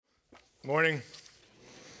Morning.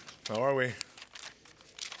 How are we?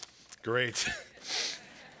 Great.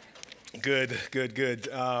 Good.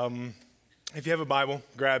 If you have a Bible,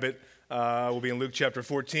 grab it. We'll be in Luke chapter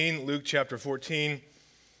 14. Luke chapter 14.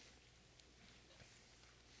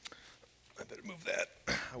 I better move that.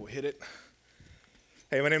 I will hit it.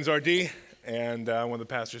 Hey, my name's RD, and I'm one of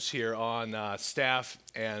the pastors here on staff.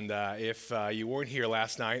 And if you weren't here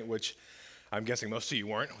last night, which I'm guessing most of you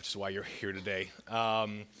weren't, which is why you're here today.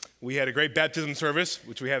 We had a great baptism service,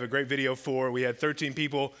 which we have a great video for. We had 13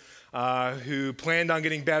 people who planned on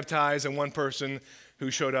getting baptized and one person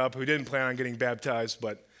who showed up who didn't plan on getting baptized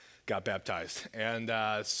but got baptized. And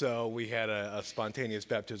so we had a spontaneous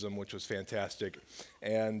baptism, which was fantastic.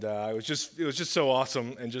 And it was just so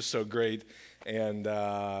awesome and just so great. And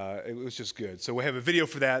it was just good. So we have a video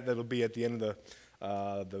for that that'll be at the end of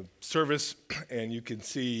the service, and you can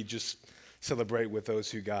see just celebrate with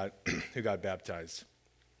those who got baptized.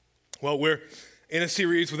 Well, we're in a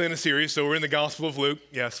series within a series, so we're in the Gospel of Luke.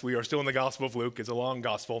 Yes, we are still in the Gospel of Luke. It's a long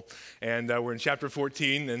gospel, and we're in chapter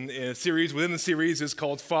 14, and a series within the series is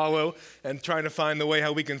called Follow, and trying to find the way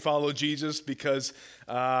how we can follow Jesus, because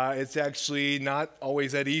it's actually not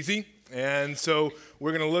always that easy. And so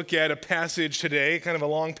we're going to look at a passage today, kind of a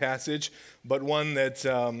long passage, but one that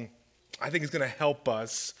I think is going to help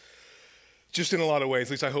us just in a lot of ways.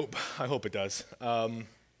 At least I hope it does.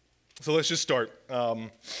 So let's just start.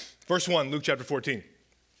 Verse 1, Luke chapter 14.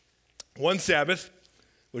 One Sabbath,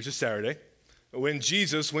 which is Saturday, when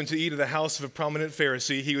Jesus went to eat at the house of a prominent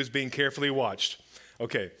Pharisee, he was being carefully watched.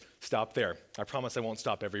 Okay, stop there. I promise I won't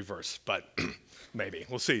stop every verse, but maybe.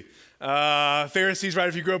 We'll see. Pharisees, right?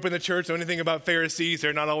 If you grew up in the church, know anything about Pharisees,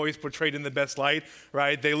 they're not always portrayed in the best light,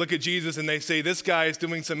 right? They look at Jesus and they say, this guy is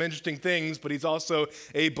doing some interesting things, but he's also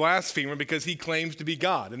a blasphemer because he claims to be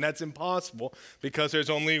God. And that's impossible because there's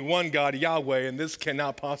only one God, Yahweh, and this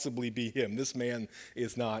cannot possibly be him. This man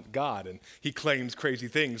is not God, and he claims crazy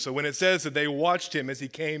things. So when it says that they watched him as he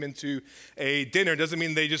came into a dinner, it doesn't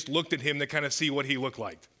mean they just looked at him to kind of see what he looked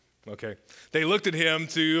like. Okay, they looked at him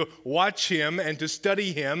to watch him and to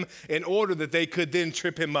study him in order that they could then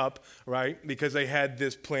trip him up, right? Because they had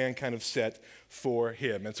this plan kind of set for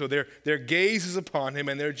him. And so their gaze is upon him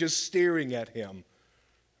and they're just staring at him,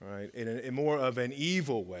 right? In more of an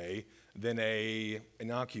evil way than a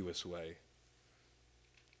innocuous way.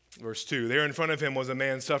 Verse 2, there in front of him was a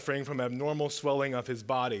man suffering from abnormal swelling of his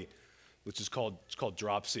body, which is called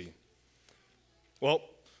dropsy. Well,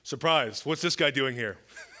 surprise, what's this guy doing here?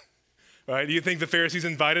 Right? Do you think the Pharisees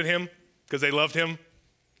invited him because they loved him?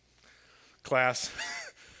 Class?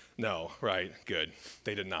 No, right, good.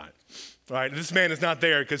 They did not. Right? This man is not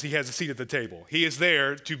there because he has a seat at the table. He is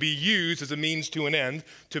there to be used as a means to an end,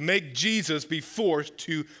 to make Jesus be forced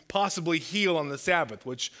to possibly heal on the Sabbath,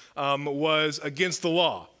 which was against the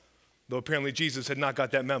law, though apparently Jesus had not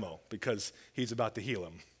got that memo because he's about to heal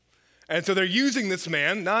him. And so they're using this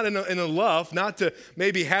man, not in a love, not to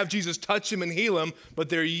maybe have Jesus touch him and heal him, but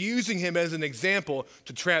they're using him as an example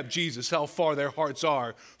to trap Jesus, how far their hearts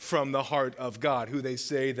are from the heart of God, who they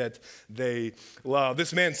say that they love.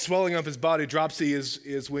 This man swelling of his body, dropsy,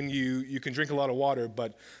 is when you can drink a lot of water,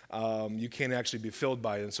 but you can't actually be filled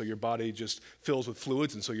by it, and so your body just fills with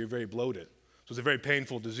fluids, and so you're very bloated. So it's a very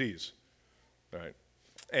painful disease, right?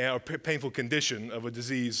 Or painful condition of a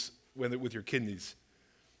disease with your kidneys.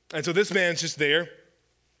 And so this man's just there.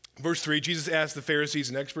 Verse 3, Jesus asked the Pharisees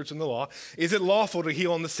and experts in the law, is it lawful to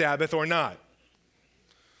heal on the Sabbath or not?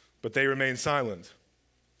 But they remained silent.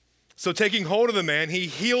 So taking hold of the man, he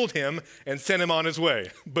healed him and sent him on his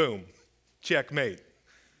way. Boom. Checkmate.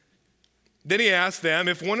 Then he asked them,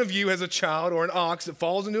 if one of you has a child or an ox that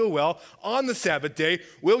falls into a well on the Sabbath day,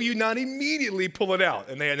 will you not immediately pull it out?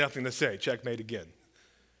 And they had nothing to say. Checkmate again.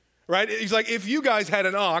 Right? He's like, if you guys had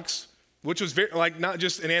an ox, which was very, like not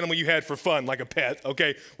just an animal you had for fun, like a pet,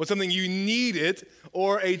 okay, was something you needed,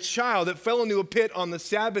 or a child that fell into a pit on the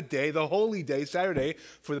Sabbath day, the holy day, Saturday,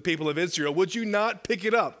 for the people of Israel, would you not pick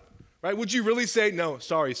it up, right? Would you really say, no,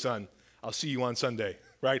 sorry, son, I'll see you on Sunday,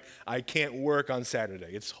 right? I can't work on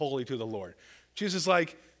Saturday. It's holy to the Lord. Jesus is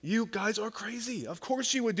like, you guys are crazy. Of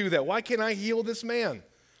course you would do that. Why can't I heal this man?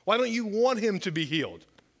 Why don't you want him to be healed?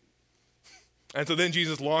 And so then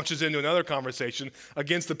Jesus launches into another conversation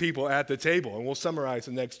against the people at the table. And we'll summarize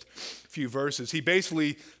the next few verses. He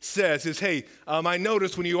basically says, hey, I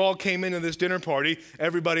noticed when you all came into this dinner party,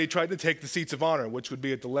 everybody tried to take the seats of honor, which would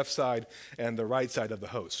be at the left side and the right side of the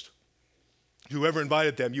host. Whoever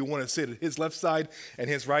invited them, you want to sit at his left side and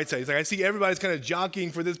his right side. He's like, I see everybody's kind of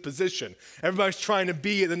jockeying for this position. Everybody's trying to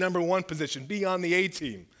be at the number one position, be on the A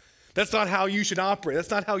team. That's not how you should operate. That's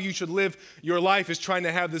not how you should live your life, is trying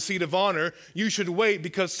to have the seat of honor. You should wait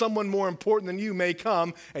because someone more important than you may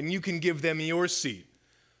come and you can give them your seat.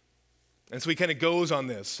 And so he kind of goes on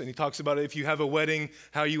this, and he talks about if you have a wedding,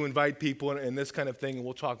 how you invite people and this kind of thing, and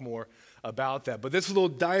we'll talk more about that. But this little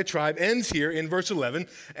diatribe ends here in verse 11,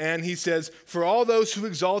 and he says, "For all those who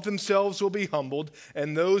exalt themselves will be humbled,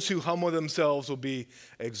 and those who humble themselves will be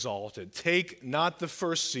exalted. Take not the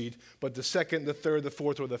first seat, but the second, the third, the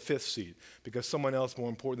fourth, or the fifth seat, because someone else more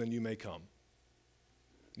important than you may come."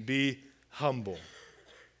 Be humble.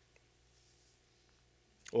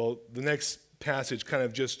 Well, the next passage kind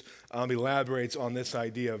of just elaborates on this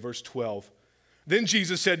idea, verse 12. Then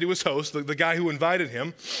Jesus said to his host, the guy who invited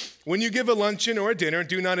him, "When you give a luncheon or a dinner,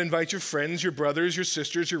 do not invite your friends, your brothers, your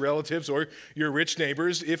sisters, your relatives, or your rich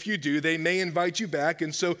neighbors. If you do, they may invite you back,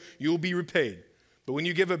 and so you will be repaid. But when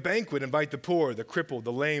you give a banquet, invite the poor, the crippled,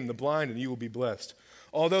 the lame, the blind, and you will be blessed.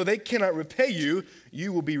 Although they cannot repay you,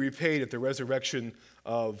 you will be repaid at the resurrection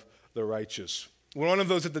of the righteous." When one of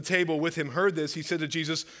those at the table with him heard this, he said to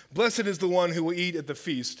Jesus, "Blessed is the one who will eat at the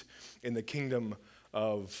feast in the kingdom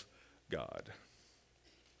of God."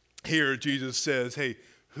 Here, Jesus says, hey,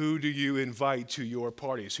 who do you invite to your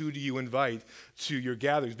parties? Who do you invite to your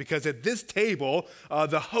gatherings? Because at this table,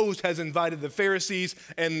 the host has invited the Pharisees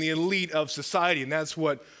and the elite of society, and that's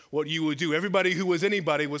what you would do. Everybody who was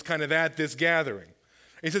anybody was kind of at this gathering.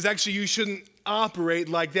 He says, actually, you shouldn't operate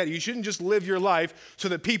like that. You shouldn't just live your life so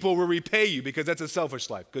that people will repay you, because that's a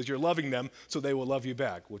selfish life, because you're loving them so they will love you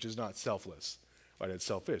back, which is not selfless. Right? It's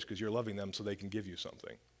selfish, because you're loving them so they can give you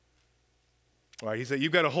something. All right, he said,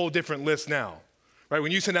 you've got a whole different list now. Right?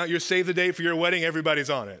 When you send out your save the date for your wedding,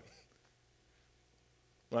 everybody's on it.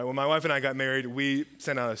 Right? When my wife and I got married, we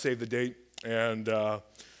sent out a save the date, and I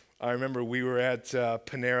remember we were at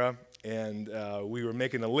Panera, and we were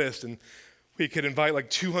making a list, and we could invite like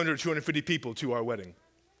 200, 250 people to our wedding.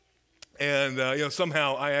 And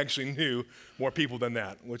somehow I actually knew more people than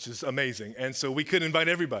that, which is amazing. And so we couldn't invite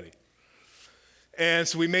everybody. And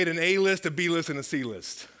so we made an A list, a B list, and a C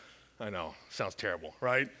list. I know, sounds terrible,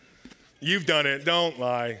 right? You've done it, don't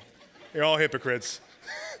lie. You're all hypocrites.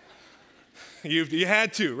 You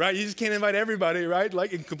had to, right? You just can't invite everybody, right?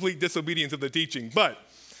 Like in complete disobedience of the teaching.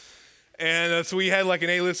 And so we had like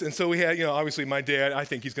an A-list, and so we had, obviously my dad, I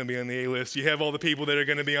think he's going to be on the A-list. You have all the people that are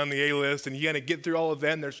going to be on the A-list, and you got to get through all of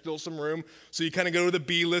that, and there's still some room. So you kind of go to the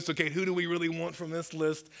B list. Okay, who do we really want from this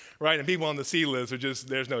list, right? And people on the C list are just,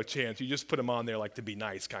 there's no chance. You just put them on there like to be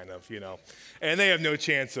nice, kind of, And they have no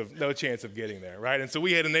chance of getting there, right? And so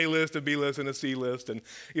we had an A-list, a B list, and a C list, and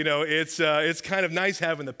it's kind of nice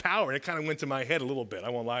having the power. And it kind of went to my head a little bit. I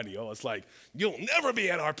won't lie to you. It's like, you'll never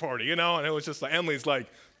be at our party, And it was just like, Emily's like,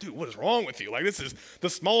 dude, what is wrong with you? Like, this is the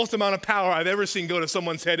smallest amount of power I've ever seen go to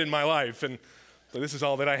someone's head in my life. And so this is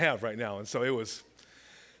all that I have right now. And so it was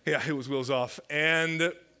wheels off.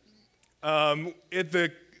 And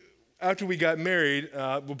after we got married,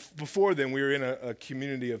 before then, we were in a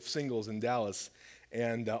community of singles in Dallas.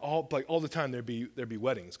 And all the time there'd be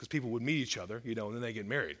weddings, because people would meet each other, and then they get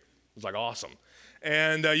married. It was like awesome.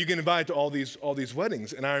 And you get invited to all these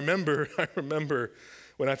weddings. And I remember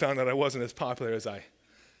when I found out I wasn't as popular as I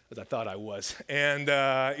thought I was. And,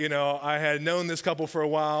 I had known this couple for a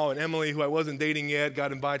while, and Emily, who I wasn't dating yet,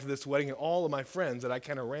 got invited to this wedding, and all of my friends that I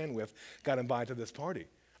kind of ran with got invited to this party,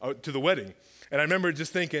 to the wedding. And I remember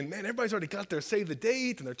just thinking, man, everybody's already got their save the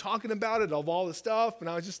date, and they're talking about it, of all this stuff, and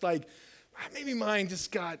I was just like, maybe mine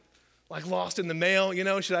just got, like, lost in the mail,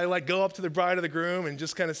 Should I, like, go up to the bride or the groom and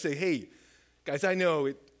just kind of say, hey, guys, I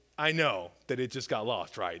know that it just got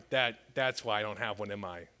lost, right? That's why I don't have one in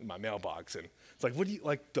my mailbox. And it's like, what do you,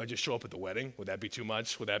 like, do I just show up at the wedding? Would that be too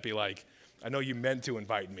much? Would that be like, I know you meant to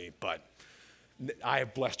invite me, but I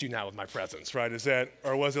have blessed you now with my presence, right?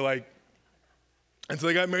 Or was it like, and so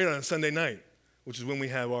they got married on a Sunday night, which is when we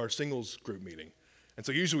have our singles group meeting. And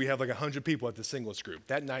so usually we have like 100 people at the singles group.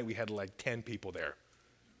 That night we had like 10 people there,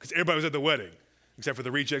 because everybody was at the wedding, except for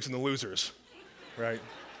the rejects and the losers, right?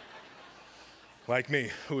 Like me,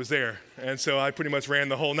 who was there. And so I pretty much ran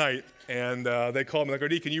the whole night. And they called me like,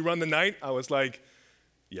 RD, can you run the night? I was like,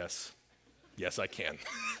 yes, I can.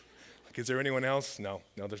 Like, is there anyone else? No,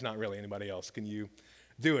 there's not really anybody else. Can you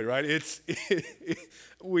do it, right?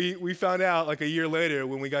 We found out like a year later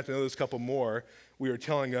when we got to know this couple more, we were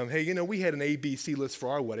telling them, hey, we had an A, B, C list for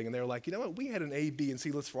our wedding. And they were like, you know what? We had an A, B, and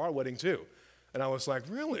C list for our wedding too. And I was like,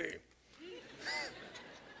 really?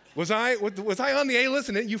 Was I on the A list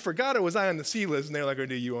and you forgot, or was I on the C list? And they're like, oh,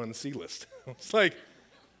 you were on the C list. I was like,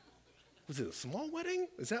 was it a small wedding?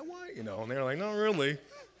 Is that why? And they're like, not really.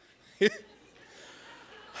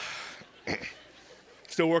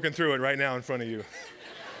 Still working through it right now in front of you.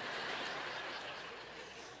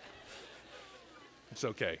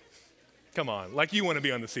 groups, okay. Come on, like you want to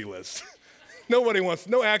be on the C list.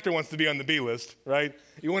 No actor wants to be on the B list, right?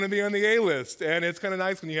 You want to be on the A list, and it's kind of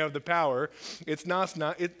nice when you have the power. It's not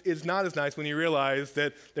as nice when you realize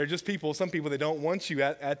that they're just people, some people that don't want you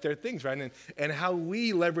at their things, right? And how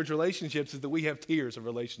we leverage relationships is that we have tiers of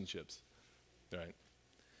relationships, right?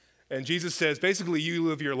 And Jesus says, basically, you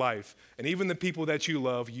live your life, and even the people that you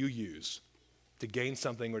love, you use to gain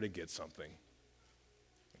something or to get something,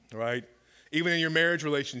 right? Even in your marriage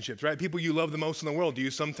relationships, right? People you love the most in the world, do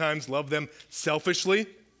you sometimes love them selfishly?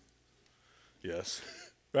 Yes.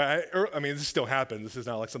 Right? This still happens. This is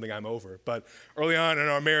not like something I'm over. But early on in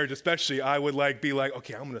our marriage especially, I would be like,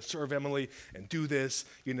 okay, I'm going to serve Emily and do this,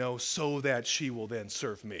 so that she will then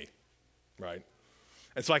serve me, right?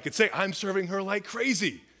 And so I could say, I'm serving her like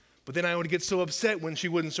crazy. But then I would get so upset when she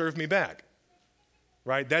wouldn't serve me back,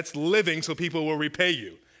 right? That's living so people will repay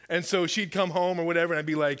you. And so she'd come home or whatever, and I'd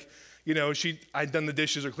be like, I'd done the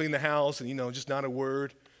dishes or cleaned the house and, just not a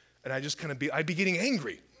word. And I'd be getting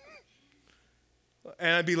angry.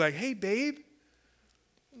 And I'd be like, hey, babe,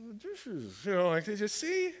 dishes, did you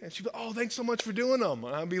see? And she'd be like, oh, thanks so much for doing them.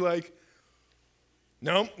 And I'd be like,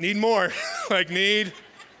 no, need more.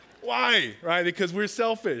 Why? Right? Because we're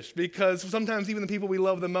selfish. Because sometimes even the people we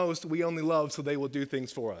love the most, we only love so they will do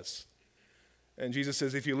things for us. And Jesus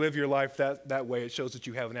says, if you live your life that way, it shows that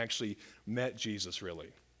you haven't actually met Jesus really.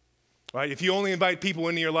 Right? If you only invite people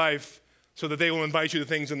into your life so that they will invite you to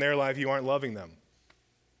things in their life, you aren't loving them.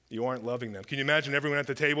 You aren't loving them. Can you imagine everyone at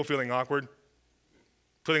the table feeling awkward?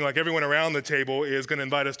 Feeling like everyone around the table is going to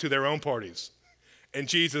invite us to their own parties. And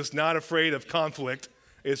Jesus, not afraid of conflict,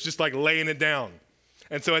 is just like laying it down.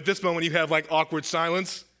 And so at this moment, you have like awkward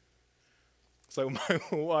silence. It's like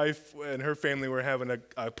my wife and her family were having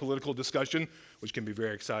a political discussion, which can be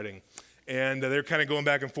very exciting. And they're kind of going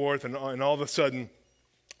back and forth, and all of a sudden,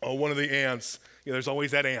 one of the aunts, there's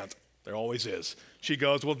always that aunt. There always is. She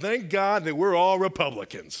goes, well, thank God that we're all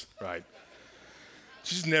Republicans, right?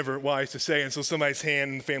 She's never wise to say. And so somebody's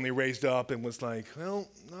hand in the family raised up and was like, well,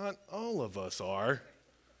 not all of us are.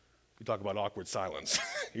 You talk about awkward silence.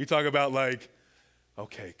 You talk about like,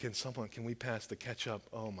 okay, can we pass the ketchup?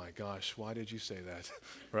 Oh my gosh, why did you say that,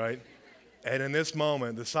 right? And in this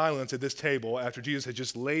moment, the silence at this table, after Jesus had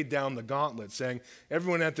just laid down the gauntlet saying,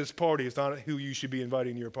 everyone at this party is not who you should be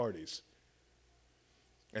inviting to your parties.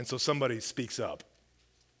 And so somebody speaks up.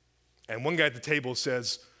 And one guy at the table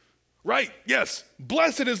says, right, yes,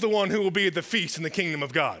 blessed is the one who will be at the feast in the kingdom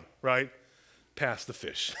of God, right? Pass the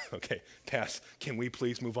fish, okay, pass. Can we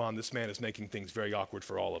please move on? This man is making things very awkward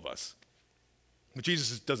for all of us. But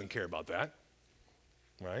Jesus doesn't care about that,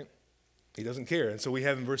 right? He doesn't care. And so we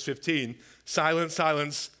have in verse 15,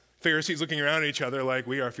 silence, Pharisees looking around at each other like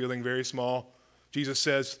we are feeling very small. Jesus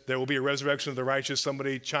says, there will be a resurrection of the righteous.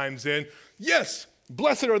 Somebody chimes in, yes,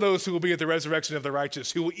 blessed are those who will be at the resurrection of the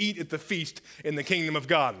righteous, who will eat at the feast in the kingdom of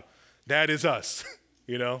God. That is us,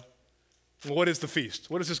 What is the feast?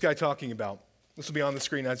 What is this guy talking about? This will be on the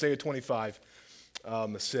screen. Isaiah 25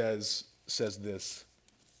 says this.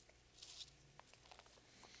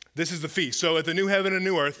 This is the feast. So at the new heaven and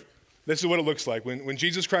new earth, this is what it looks like. When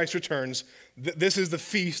Jesus Christ returns, this is the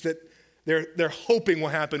feast that they're hoping will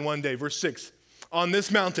happen one day. Verse 6, on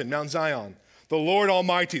this mountain, Mount Zion, the Lord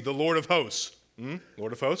Almighty, the Lord of hosts,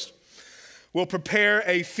 will prepare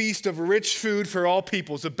a feast of rich food for all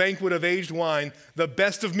peoples, a banquet of aged wine, the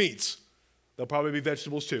best of meats. There'll probably be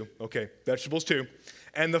vegetables too. Okay, vegetables too.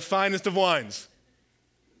 And the finest of wines,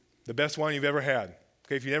 the best wine you've ever had.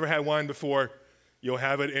 Okay, if you never had wine before, you'll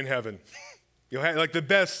have it in heaven. You'll have like the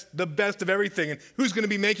best of everything. And who's going to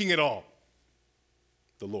be making it all?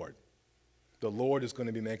 The Lord. The Lord is going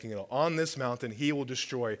to be making it all. On this mountain, he will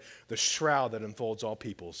destroy the shroud that enfolds all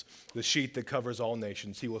peoples, the sheet that covers all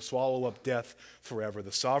nations. He will swallow up death forever.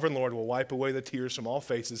 The sovereign Lord will wipe away the tears from all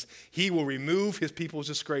faces. He will remove his people's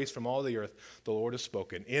disgrace from all the earth. The Lord has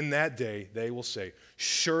spoken. In that day, they will say,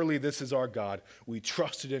 surely this is our God. We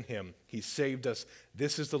trusted in him. He saved us.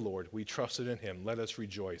 This is the Lord. We trusted in him. Let us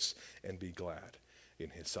rejoice and be glad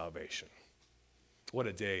in his salvation. What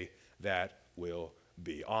a day that will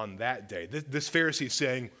be. On that day. This Pharisee is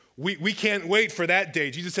saying, we can't wait for that day.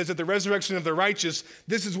 Jesus says at the resurrection of the righteous,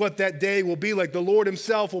 this is what that day will be like. The Lord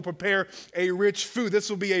himself will prepare a rich food. This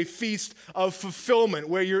will be a feast of fulfillment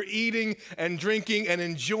where you're eating and drinking and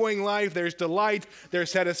enjoying life. There's delight, there's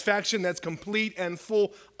satisfaction that's complete and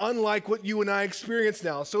full, unlike what you and I experience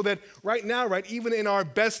now. So that right now, even in our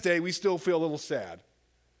best day, we still feel a little sad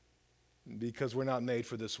because we're not made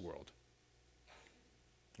for this world.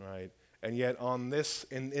 Right? And yet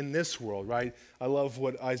in this world, right, I love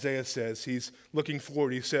what Isaiah says. He's looking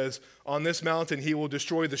forward. He says, on this mountain he will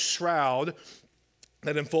destroy the shroud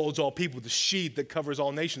that enfolds all people, the sheet that covers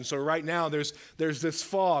all nations. So right now there's this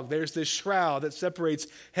fog, there's this shroud that separates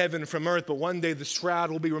heaven from earth, but one day the shroud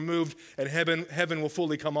will be removed and heaven will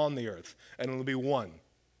fully come on the earth, and it will be one.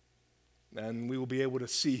 And we will be able to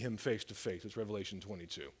see him face to face. It's Revelation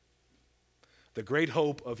 22. The great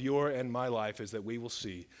hope of your and my life is that we will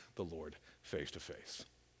see the Lord face to face.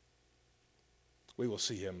 We will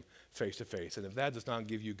see him face to face. And if that does not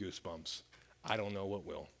give you goosebumps, I don't know what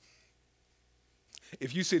will.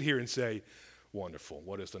 If you sit here and say, wonderful,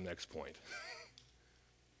 what is the next point?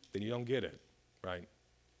 Then you don't get it, right?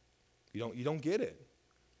 You don't get it.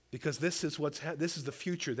 Because this is this is the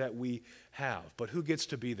future that we have. But who gets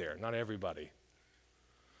to be there? Not everybody.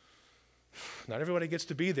 Not everybody gets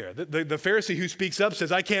to be there. The Pharisee who speaks up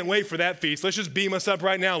says, I can't wait for that feast. Let's just beam us up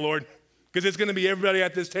right now, Lord. Because it's going to be everybody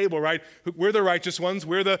at this table, right? We're the righteous ones.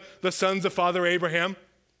 We're the sons of Father Abraham.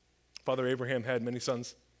 Father Abraham had many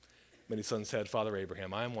sons. Many sons had Father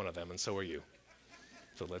Abraham. I am one of them, and so are you.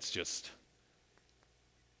 So let's just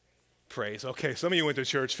praise. Okay, some of you went to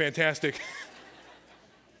church. Fantastic.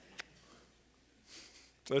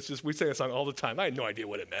 We sing a song all the time. I had no idea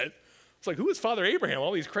what it meant. It's like, who is Father Abraham?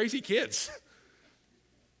 All these crazy kids.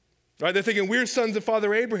 Right? They're thinking, we're sons of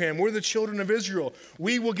Father Abraham. We're the children of Israel.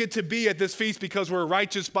 We will get to be at this feast because we're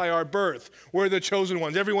righteous by our birth. We're the chosen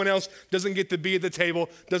ones. Everyone else doesn't get to be at the table,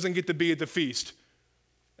 doesn't get to be at the feast.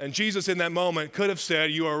 And Jesus in that moment could have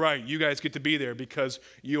said, you are right. You guys get to be there because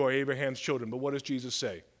you are Abraham's children. But what does Jesus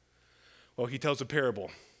say? Well, he tells a parable,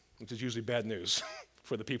 which is usually bad news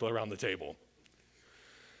for the people around the table.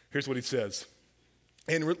 Here's what he says.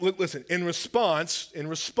 Listen, in response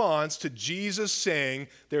to Jesus saying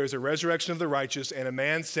there is a resurrection of the righteous and a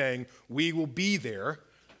man saying we will be there,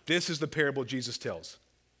 this is the parable Jesus tells.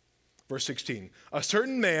 Verse 16, a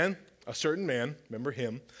certain man, remember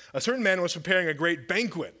him, a certain man was preparing a great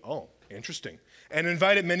banquet. Oh, interesting. And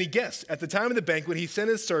invited many guests. At the time of the banquet, he sent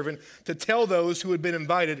his servant to tell those who had been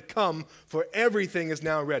invited, come, for everything is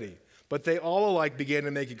now ready. But they all alike began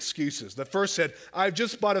to make excuses. The first said, I've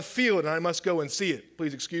just bought a field and I must go and see it.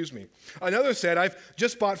 Please excuse me. Another said, I've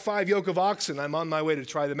just bought 5 yoke of oxen. I'm on my way to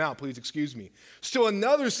try them out. Please excuse me. Still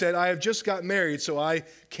another said, I have just got married, so I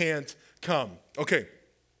can't come. Okay,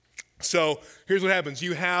 so here's what happens.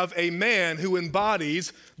 You have a man who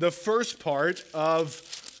embodies the first part of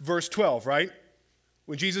verse 12, right?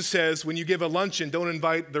 When Jesus says, when you give a luncheon, don't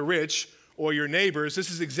invite the rich or your neighbors,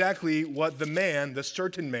 this is exactly what the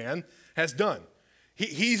certain man, has done.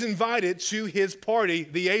 He's invited to his party,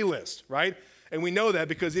 the A-list, right? And we know that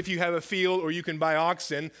because if you have a field or you can buy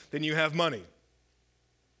oxen, then you have money.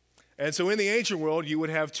 And so in the ancient world, you would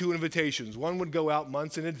have 2 invitations. One would go out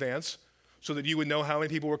months in advance so that you would know how many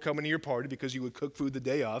people were coming to your party because you would cook food the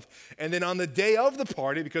day of. And then on the day of the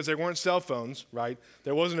party, because there weren't cell phones, right?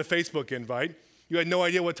 There wasn't a Facebook invite. You had no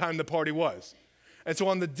idea what time the party was. And so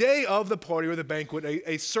on the day of the party or the banquet,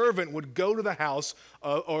 a servant would go to the house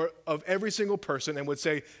of every single person and would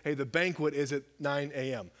say, hey, the banquet is at 9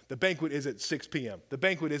 a.m. The banquet is at 6 p.m. The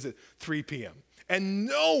banquet is at 3 p.m. And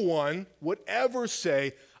no one would ever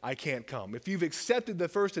say, I can't come. If you've accepted the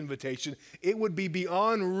first invitation, it would be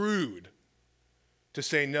beyond rude to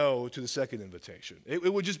say no to the second invitation.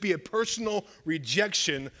 It would just be a personal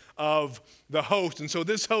rejection of the host. And so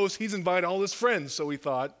this host, he's invited all his friends, so he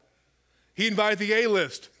thought. He invited the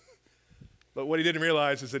A-list. But what he didn't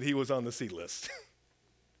realize is that he was on the C-list.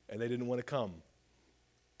 And they didn't want to come.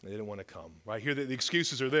 They didn't want to come. Right here, the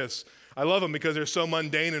excuses are this. I love them because they're so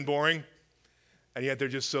mundane and boring, and yet they're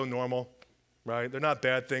just so normal, right? They're not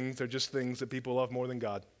bad things. They're just things that people love more than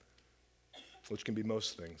God, which can be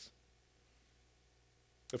most things.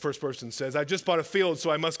 The first person says, I just bought a field, so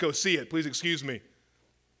I must go see it. Please excuse me.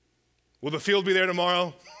 Will the field be there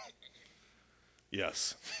tomorrow?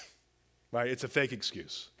 Yes. Right? It's a fake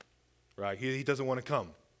excuse. Right? He doesn't want to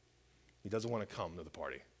come. He doesn't want to come to the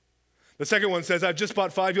party. The second one says, I've just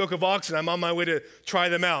bought 5 yoke of oxen. I'm on my way to try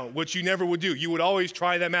them out, which you never would do. You would always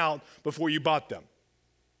try them out before you bought them.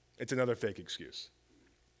 It's another fake excuse.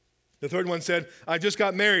 The third one said, I just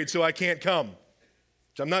got married, so I can't come.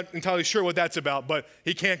 So I'm not entirely sure what that's about, but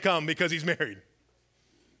he can't come because he's married.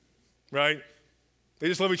 Right? They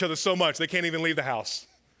just love each other so much, they can't even leave the house.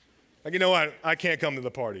 Like, you know what? I can't come to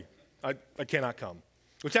the party. I cannot come.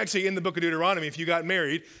 Which actually, in the book of Deuteronomy, if you got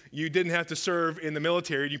married, you didn't have to serve in the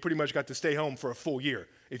military. You pretty much got to stay home for a full year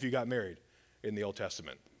if you got married in the Old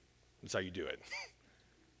Testament. That's how you do it.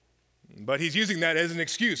 But he's using that as an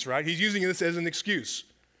excuse, right? He's using this as an excuse.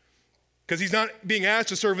 Because he's not being asked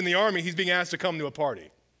to serve in the army, he's being asked to come to a party.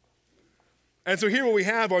 And so here what we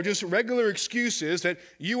have are just regular excuses that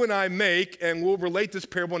you and I make, and we'll relate this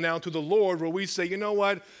parable now to the Lord, where we say, you know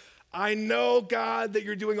what? I know, God, that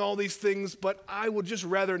you're doing all these things, but I would just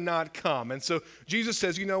rather not come. And so Jesus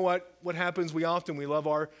says, you know what? What happens? We love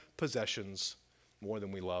our possessions more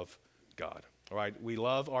than we love God. All right? We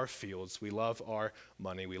love our fields. We love our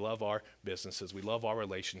money. We love our businesses. We love our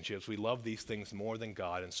relationships. We love these things more than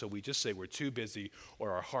God. And so we just say we're too busy,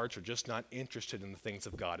 or our hearts are just not interested in the things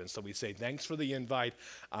of God. And so we say, thanks for the invite.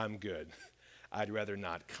 I'm good. I'd rather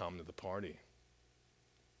not come to the party.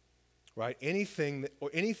 Right? Anything or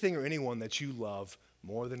anyone that you love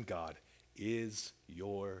more than God is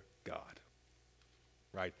your God.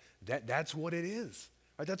 Right? That's what it is.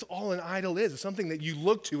 Right? That's all an idol is. It's something that you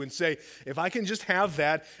look to and say, if I can just have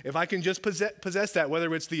that, if I can just possess that,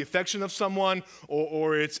 whether it's the affection of someone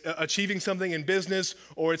or it's achieving something in business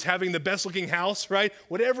or it's having the best looking house, right?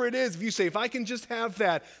 Whatever it is, if you say, if I can just have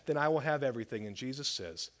that, then I will have everything. And Jesus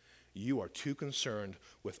says, you are too concerned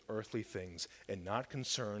with earthly things and not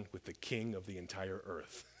concerned with the King of the entire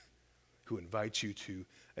earth who invites you to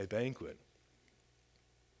a banquet.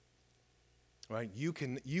 Right?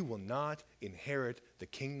 You will not inherit the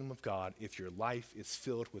kingdom of God if your life is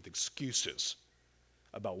filled with excuses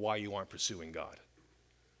about why you aren't pursuing God.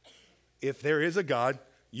 If there is a God,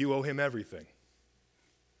 you owe him everything.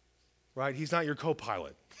 Right? He's not your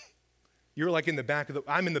co-pilot. You're like I'm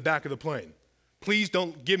in the back of the plane. Please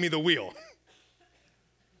don't give me the wheel.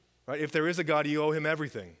 Right? If there is a God, you owe him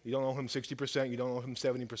everything. You don't owe him 60%, you don't owe him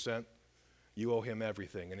 70%. You owe him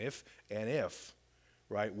everything. And if,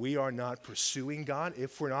 right, we are not pursuing God,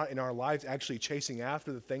 if we're not in our lives actually chasing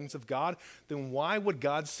after the things of God, then why would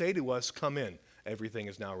God say to us, come in, everything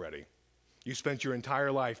is now ready. You spent your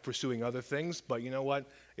entire life pursuing other things, but you know what?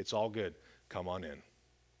 It's all good. Come on in.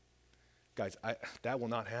 Guys, that will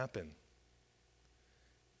not happen.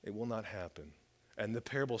 It will not happen. And the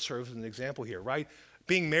parable serves as an example here, right?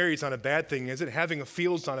 Being married is not a bad thing, is it? Having a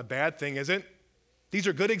field is not a bad thing, is it? These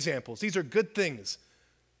are good examples. These are good things.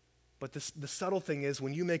 But the subtle thing is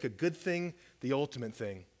when you make a good thing the ultimate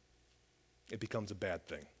thing, it becomes a bad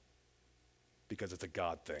thing because it's a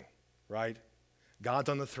God thing, right? God's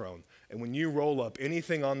on the throne. And when you roll up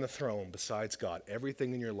anything on the throne besides God,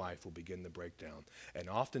 everything in your life will begin to break down. And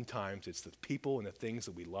oftentimes it's the people and the things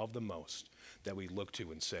that we love the most that we look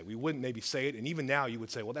to and say. We wouldn't maybe say it, and even now you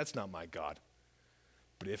would say, well, that's not my God.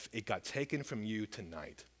 But if it got taken from you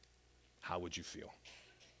tonight, how would you feel?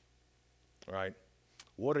 All right?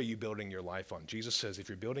 What are you building your life on? Jesus says if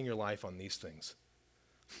you're building your life on these things,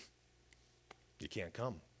 you can't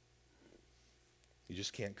come. You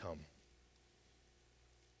just can't come.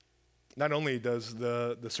 Not only does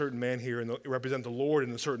the certain man here represent the Lord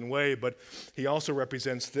in a certain way, but he also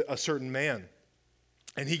represents a certain man.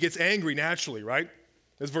 And he gets angry naturally, right?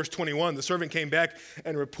 This is verse 21. The servant came back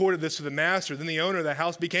and reported this to the master. Then the owner of the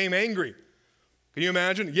house became angry. Can you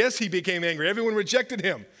imagine? Yes, he became angry. Everyone rejected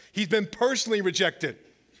him. He's been personally rejected.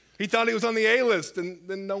 He thought he was on the A list, and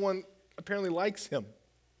then no one apparently likes him.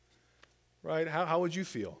 Right? How would you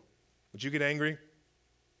feel? Would you get angry?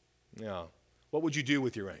 Yeah. What would you do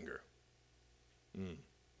with your anger?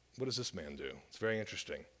 What does this man do? It's very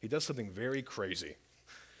interesting. He does something very crazy.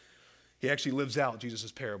 He actually lives out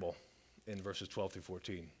Jesus' parable in verses 12 through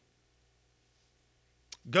 14.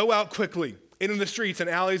 Go out quickly into the streets and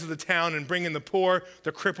alleys of the town and bring in the poor,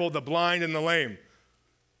 the crippled, the blind, and the lame.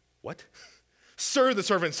 What? Sir, the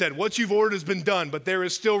servant said, what you've ordered has been done, but there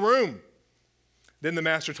is still room. Then the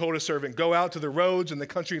master told his servant, go out to the roads and the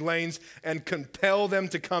country lanes and compel them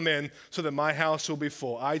to come in so that my house will be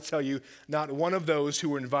full. I tell you, not one of those who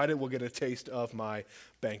were invited will get a taste of my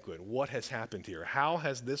banquet. What has happened here? How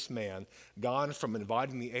has this man gone from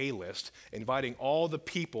inviting the A-list, inviting all the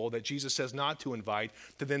people that Jesus says not to invite,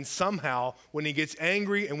 to then somehow, when he gets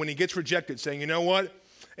angry and when he gets rejected, saying, you know what?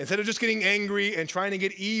 Instead of just getting angry and trying to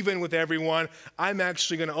get even with everyone, I'm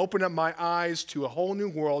actually going to open up my eyes to a whole new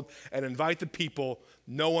world and invite the people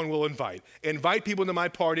no one will invite. Invite people to my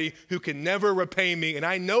party who can never repay me, and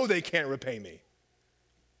I know they can't repay me.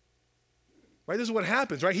 Right? This is what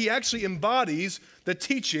happens, right? He actually embodies the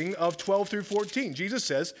teaching of 12 through 14. Jesus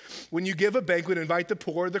says, when you give a banquet, invite the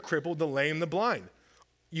poor, the crippled, the lame, the blind.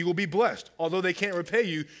 You will be blessed. Although they can't repay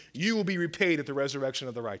you, you will be repaid at the resurrection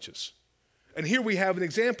of the righteous. And here we have an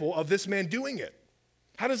example of this man doing it.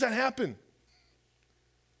 How does that happen?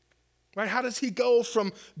 Right? How does he go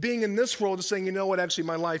from being in this world to saying, you know what, actually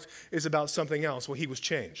my life is about something else? Well, he was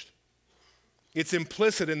changed. It's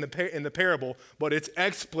implicit in the parable, but it's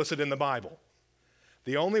explicit in the Bible.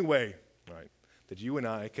 The only way, right, that you and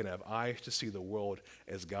I can have eyes to see the world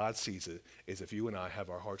as God sees it is if you and I have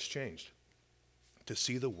our hearts changed to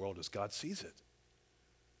see the world as God sees it.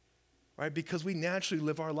 Right? Because we naturally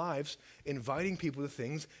live our lives inviting people to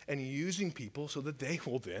things and using people so that they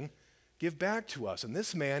will then give back to us. And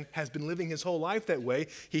this man has been living his whole life that way.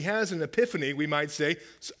 He has an epiphany, we might say,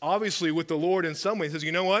 obviously with the Lord in some ways. He says,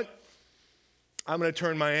 you know what? I'm going to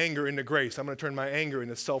turn my anger into grace. I'm going to turn my anger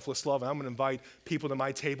into selfless love. And I'm going to invite people to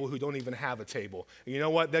my table who don't even have a table. And you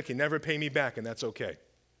know what? They can never pay me back, and that's okay.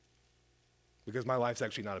 Because my life's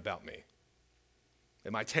actually not about me.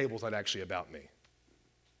 And my table's not actually about me.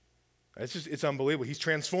 It's unbelievable. He's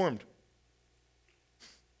transformed.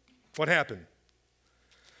 What happened?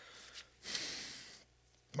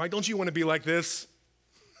 Mike, don't you want to be like this?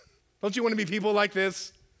 Don't you want to be people like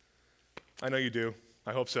this? I know you do.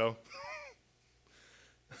 I hope so.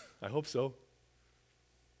 I hope so.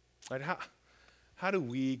 Right? How do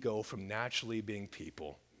we go from naturally being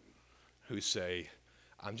people who say,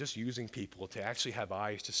 I'm just using people to actually have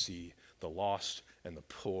eyes to see the lost and the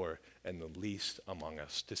poor and the least among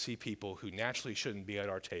us, to see people who naturally shouldn't be at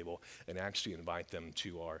our table and actually invite them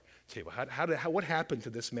to our table? What happened to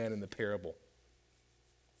this man in the parable?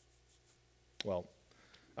 Well,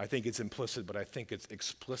 I think it's implicit, but I think it's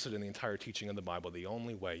explicit in the entire teaching of the Bible. The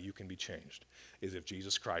only way you can be changed is if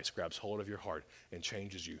Jesus Christ grabs hold of your heart and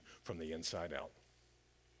changes you from the inside out.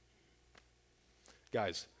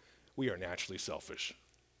 Guys, we are naturally selfish.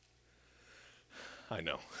 I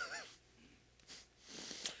know.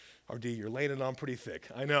 RD, you're laying it on pretty thick.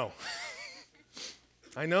 I know.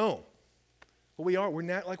 I know. But we are. We're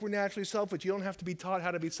naturally selfish. You don't have to be taught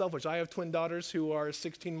how to be selfish. I have twin daughters who are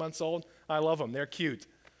 16 months old. I love them. They're cute.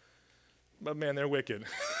 But man, they're wicked.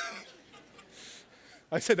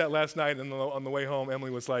 I said that last night on the way home. Emily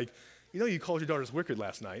was like, you called your daughters wicked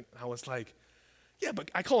last night. I was like, yeah, but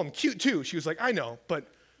I call them cute too. She was like, I know, but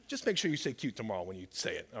just make sure you say cute tomorrow when you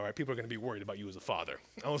say it. All right, people are going to be worried about you as a father.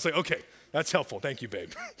 I was like, okay, that's helpful. Thank you,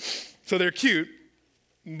 babe. So they're cute,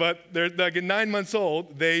 but they're like at 9 months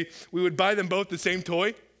old. We would buy them both the same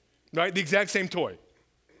toy, right? The exact same toy.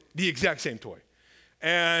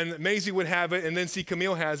 And Maisie would have it, and then see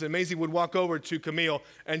Camille has it. Maisie would walk over to Camille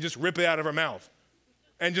and just rip it out of her mouth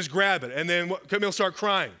and just grab it. And then Camille start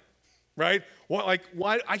crying, right? Why?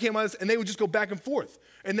 I can't mind this. And they would just go back and forth.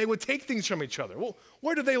 And they would take things from each other. Well,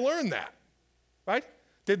 where did they learn that, right?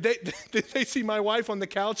 Did they see my wife on the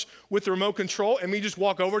couch with the remote control and me just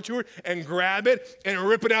walk over to her and grab it and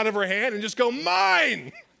rip it out of her hand and just go,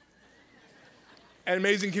 mine? And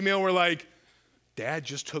Maisie and Camille were like, Dad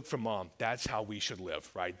just took from Mom. That's how we should live,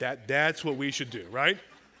 right? That's what we should do, right?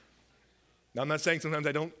 Now, I'm not saying sometimes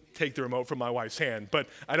I don't take the remote from my wife's hand, but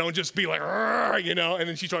I don't just be like, and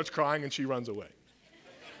then she starts crying and she runs away.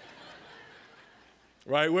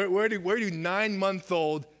 Right? Where do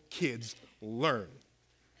 9-month-old kids learn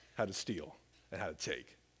how to steal and how to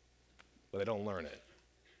take? Well, they don't learn it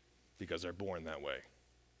because they're born that way.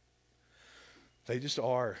 They just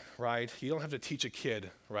are, right? You don't have to teach a kid,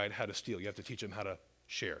 right, how to steal. You have to teach them how to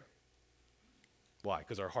share. Why?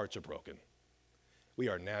 Because our hearts are broken. We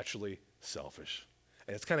are naturally selfish.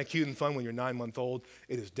 And it's kind of cute and fun when you're 9-month-old.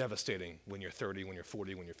 It is devastating when you're 30, when you're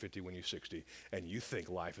 40, when you're 50, when you're 60, and you think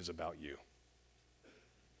life is about you.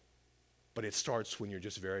 But it starts when you're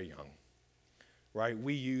just very young, right?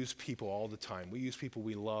 We use people all the time. We use people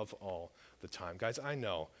we love all the time. Guys,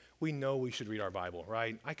 we know we should read our Bible,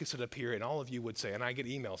 right? I could sit up here and all of you would say, and I get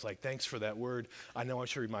emails like, thanks for that word. I know I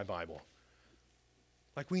should read my Bible.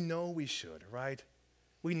 Like, we know we should, right?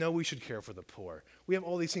 We know we should care for the poor. We have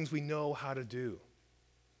all these things we know how to do,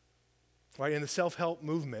 right? In the self-help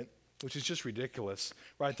movement, which is just ridiculous,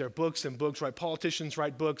 right? There are books and books, right? Politicians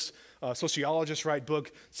write books, sociologists write books,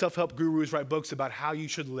 self-help gurus write books about how you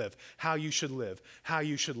should live, how you should live, how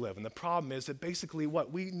you should live. And the problem is that basically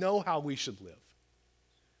what? We know how we should live.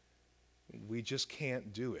 We just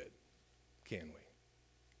can't do it, can we?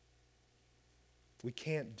 We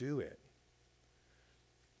can't do it.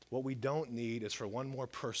 What we don't need is for one more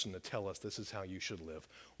person to tell us this is how you should live.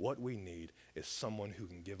 What we need is someone who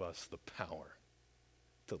can give us the power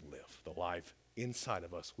to live. The life inside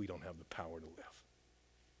of us, we don't have the power to live.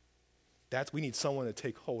 We need someone to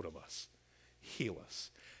take hold of us, heal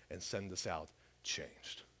us, and send us out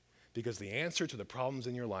changed. Because the answer to the problems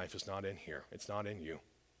in your life is not in here. It's not in you.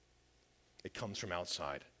 It comes from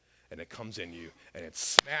outside, and it comes in you, and it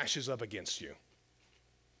smashes up against you,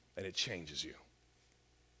 and it changes you,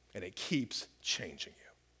 and it keeps changing you.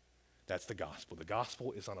 That's the gospel. The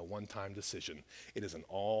gospel is not a one-time decision. It is an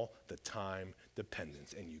all-the-time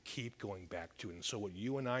dependence, and you keep going back to it. And so what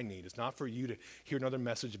you and I need is not for you to hear another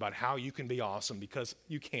message about how you can be awesome, because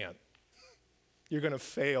you can't. You're going to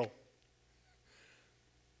fail.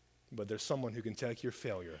 But there's someone who can take your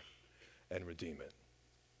failure and redeem it.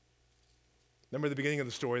 Remember the beginning of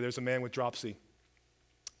the story, there's a man with dropsy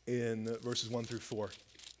in verses 1 through 4.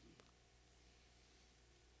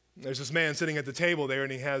 There's this man sitting at the table there,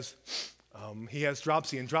 and he has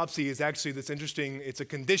dropsy. And dropsy is actually this interesting, it's a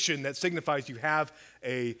condition that signifies you have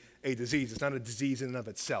a disease. It's not a disease in and of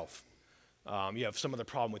itself. You have some other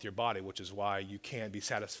problem with your body, which is why you can't be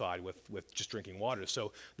satisfied with just drinking water.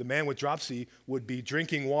 So the man with dropsy would be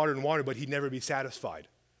drinking water and water, but he'd never be satisfied,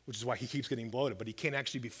 which is why he keeps getting bloated, but he can't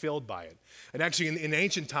actually be filled by it. And actually, in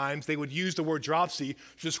ancient times, they would use the word dropsy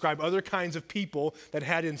to describe other kinds of people that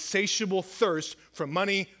had insatiable thirst for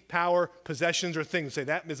money, power, possessions, or things. Say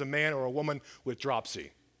that is a man or a woman with dropsy.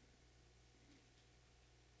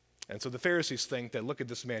 And so the Pharisees think that, look at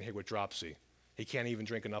this man here with dropsy. He can't even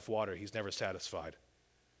drink enough water. He's never satisfied.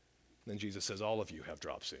 And then Jesus says, all of you have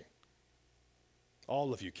dropsy.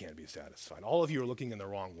 All of you can't be satisfied. All of you are looking in the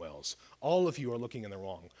wrong wells. All of you are looking in the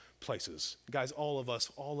wrong places. Guys, all of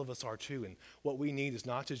us are too. And what we need is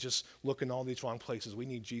not to just look in all these wrong places. We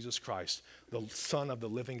need Jesus Christ, the Son of the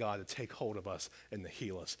living God, to take hold of us and to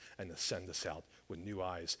heal us and to send us out with new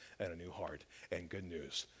eyes and a new heart. And good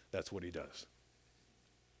news, that's what he does.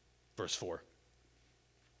 Verse 4.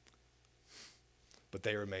 But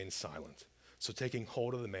they remained silent. So taking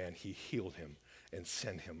hold of the man, he healed him and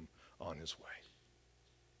sent him on his way.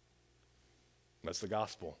 That's the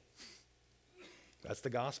gospel. That's the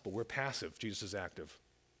gospel. We're passive. Jesus is active.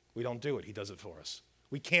 We don't do it. He does it for us.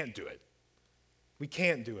 We can't do it. We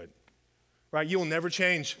can't do it. Right? You'll never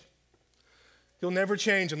change. You'll never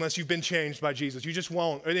change unless you've been changed by Jesus. You just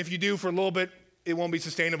won't. And if you do for a little bit, it won't be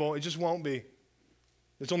sustainable. It just won't be.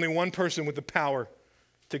 There's only one person with the power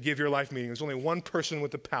to give your life meaning. There's only one person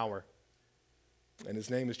with the power, and his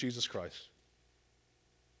name is Jesus Christ.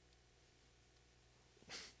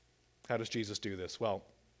 How does Jesus do this? Well,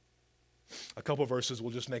 a couple verses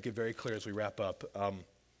will just make it very clear as we wrap up.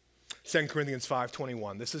 2 Corinthians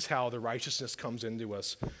 5:21. This is how the righteousness comes into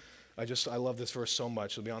us. I love this verse so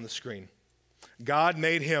much. It'll be on the screen. God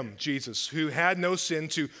made him, Jesus, who had no sin,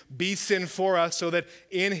 to be sin for us so that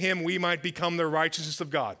in him we might become the righteousness of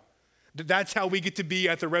God. That's how we get to be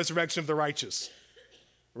at the resurrection of the righteous,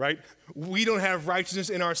 right? We don't have righteousness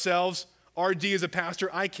in ourselves. RD is a pastor.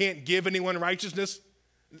 I can't give anyone righteousness.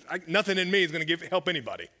 Nothing in me is going to help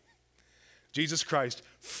anybody. Jesus Christ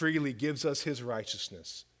freely gives us his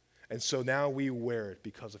righteousness. And so now we wear it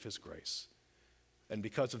because of his grace. And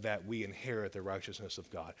because of that, we inherit the righteousness of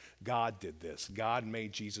God. God did this. God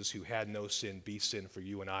made Jesus, who had no sin, be sin for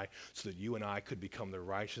you and I, so that you and I could become the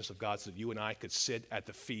righteousness of God, so that you and I could sit at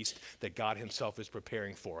the feast that God himself is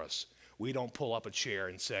preparing for us. We don't pull up a chair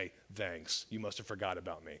and say, thanks, you must have forgot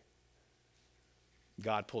about me.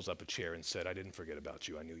 God pulls up a chair and said, I didn't forget about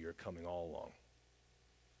you. I knew you were coming all along.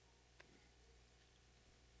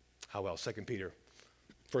 How else? 1 Peter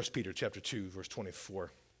chapter 2, verse 24.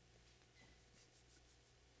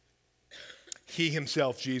 He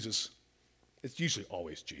himself, Jesus, it's usually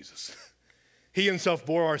always Jesus. He himself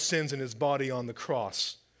bore our sins in his body on the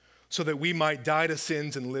cross so that we might die to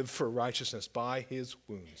sins and live for righteousness. By his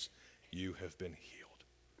wounds, you have been healed.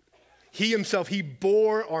 He himself, he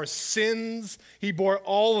bore our sins. He bore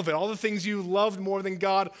all of it, all the things you loved more than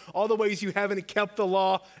God, all the ways you haven't kept the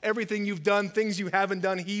law, everything you've done, things you haven't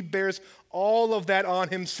done. He bears all of that on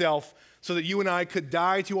himself so that you and I could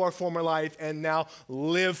die to our former life and now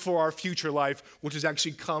live for our future life, which has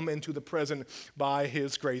actually come into the present by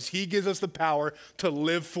his grace. He gives us the power to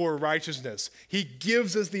live for righteousness. He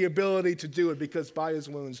gives us the ability to do it because by his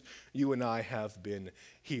wounds, you and I have been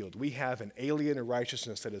healed. We have an alien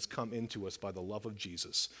righteousness that has come into us by the love of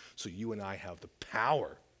Jesus. So you and I have the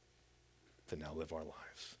power to now live our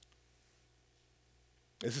lives.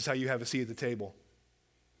 This is how you have a seat at the table,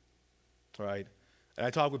 right? And I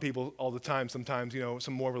talk with people all the time, sometimes,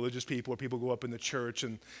 some more religious people, or people go up in the church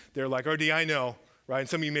and they're like, RD, I know, right? And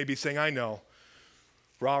some of you may be saying, I know.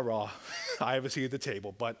 Rah, rah, I have a seat at the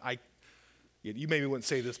table. But you maybe wouldn't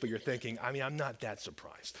say this, but you're thinking, I'm not that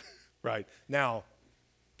surprised, right? Now,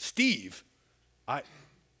 Steve,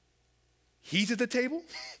 he's at the table,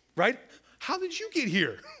 right? How did you get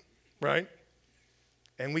here, right?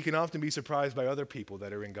 And we can often be surprised by other people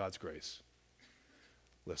that are in God's grace.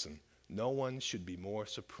 Listen. No one should be more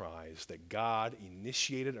surprised that God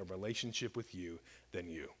initiated a relationship with you than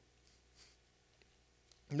you.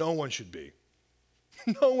 No one should be.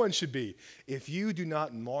 No one should be. If you do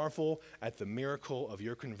not marvel at the miracle of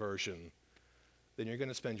your conversion, then you're going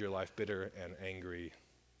to spend your life bitter and angry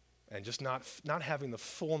and just not having the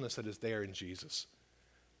fullness that is there in Jesus.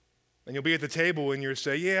 And you'll be at the table and you'll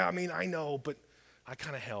say, I know, but I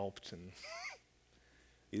kind of helped and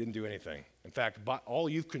you didn't do anything. In fact, all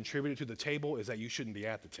you've contributed to the table is that you shouldn't be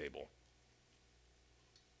at the table.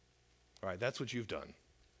 All right, that's what you've done.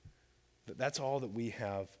 That's all that we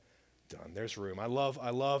have done. There's room. I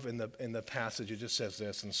love in the passage, it just says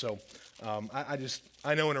this. And so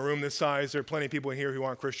I know in a room this size, there are plenty of people in here who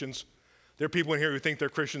aren't Christians. There are people in here who think they're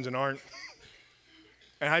Christians and aren't.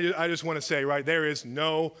 And I just want to say, right, there is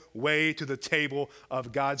no way to the table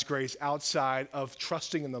of God's grace outside of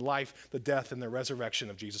trusting in the life, the death, and the resurrection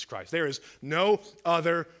of Jesus Christ. There is no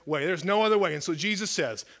other way. There's no other way. And so Jesus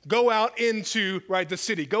says, go out into, right, the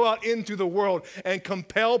city, go out into the world and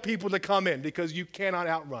compel people to come in, because you cannot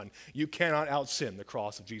outrun, you cannot out-sin the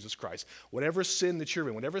cross of Jesus Christ. Whatever sin that you're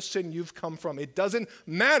in, whatever sin you've come from, it doesn't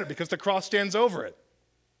matter, because the cross stands over it.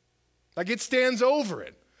 Like, it stands over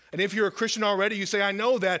it. And if you're a Christian already, you say, I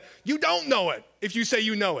know that. You don't know it if you say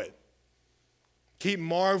you know it. Keep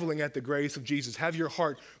marveling at the grace of Jesus. Have your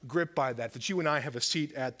heart gripped by that you and I have a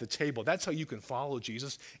seat at the table. That's how you can follow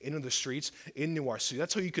Jesus into the streets, into our city.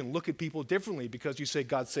 That's how you can look at people differently, because you say,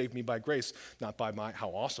 God saved me by grace, not by how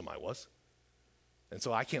awesome I was. And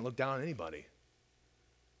so I can't look down on anybody,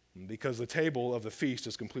 because the table of the feast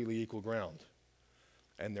is completely equal ground.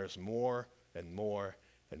 And there's more and more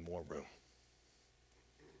and more room.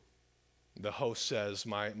 The host says,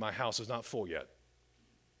 my house is not full yet.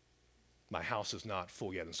 My house is not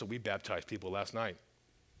full yet. And so we baptized people last night.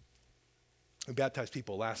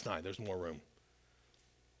 There's more room.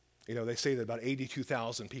 You know, they say that about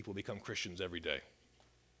 82,000 people become Christians every day.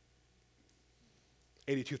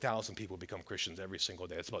 82,000 people become Christians every single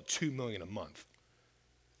day. It's about 2 million a month.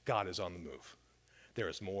 God is on the move. There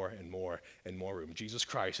is more and more and more room. Jesus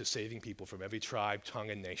Christ is saving people from every tribe, tongue,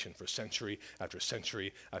 and nation for century after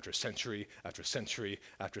century after century after century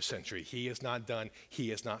after century. He is not done.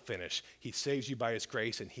 He is not finished. He saves you by his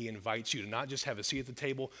grace, and he invites you to not just have a seat at the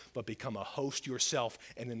table, but become a host yourself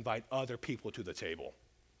and invite other people to the table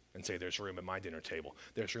and say, there's room at my dinner table.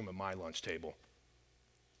 There's room at my lunch table.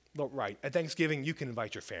 But right, at Thanksgiving, you can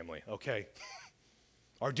invite your family, okay?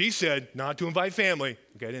 RD said not to invite family.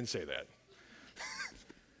 Okay, I didn't say that.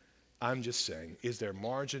 I'm just saying, is there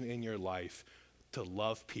margin in your life to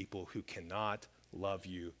love people who cannot love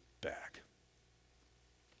you back?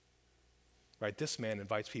 Right, this man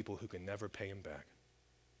invites people who can never pay him back.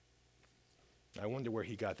 I wonder where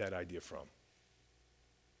he got that idea from.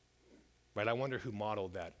 Right, I wonder who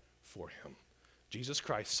modeled that for him. Jesus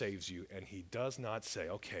Christ saves you, and he does not say,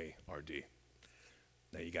 okay, RD,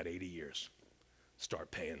 now you got 80 years. Start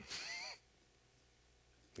paying.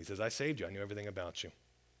 He says, I saved you. I knew everything about you.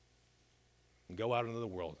 And go out into the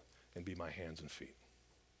world and be my hands and feet.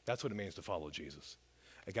 That's what it means to follow Jesus.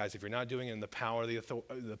 And guys, if you're not doing it in the power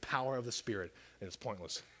of the Spirit, then it's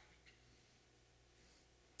pointless.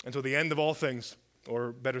 Until the end of all things,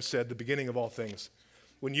 or better said, the beginning of all things,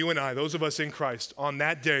 when you and I, those of us in Christ, on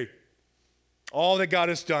that day, all that God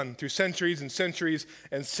has done through centuries and centuries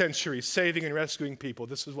and centuries, saving and rescuing people,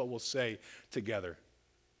 this is what we'll say together.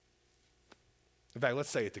 In fact, let's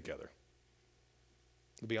say it together.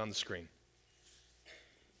 It'll be on the screen.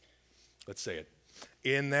 Let's say it.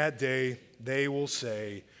 In that day, they will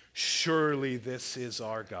say, surely this is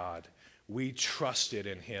our God. We trusted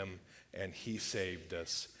in him, and he saved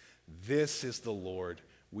us. This is the Lord.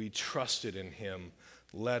 We trusted in him.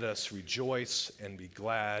 Let us rejoice and be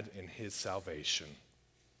glad in his salvation.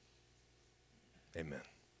 Amen.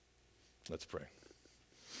 Let's pray.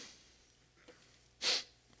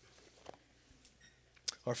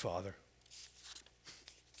 Our Father,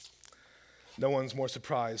 no one's more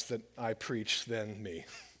surprised that I preach than me.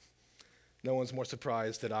 No one's more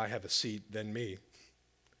surprised that I have a seat than me.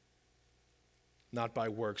 Not by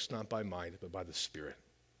works, not by might, but by the Spirit.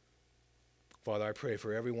 Father, I pray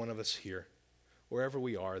for every one of us here, wherever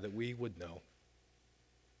we are, that we would know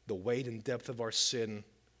the weight and depth of our sin,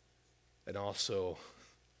 and also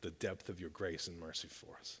the depth of your grace and mercy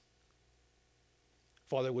for us.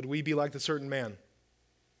 Father, would we be like the certain man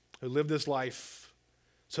who lived his life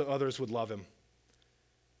so others would love him,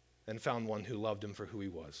 and found one who loved him for who he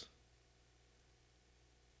was?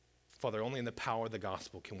 Father, only in the power of the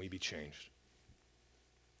gospel can we be changed.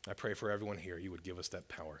 I pray for everyone here, you would give us that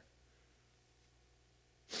power.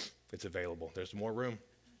 It's available. There's more room.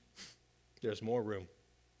 There's more room.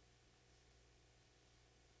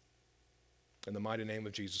 In the mighty name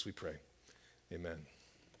of Jesus we pray. Amen.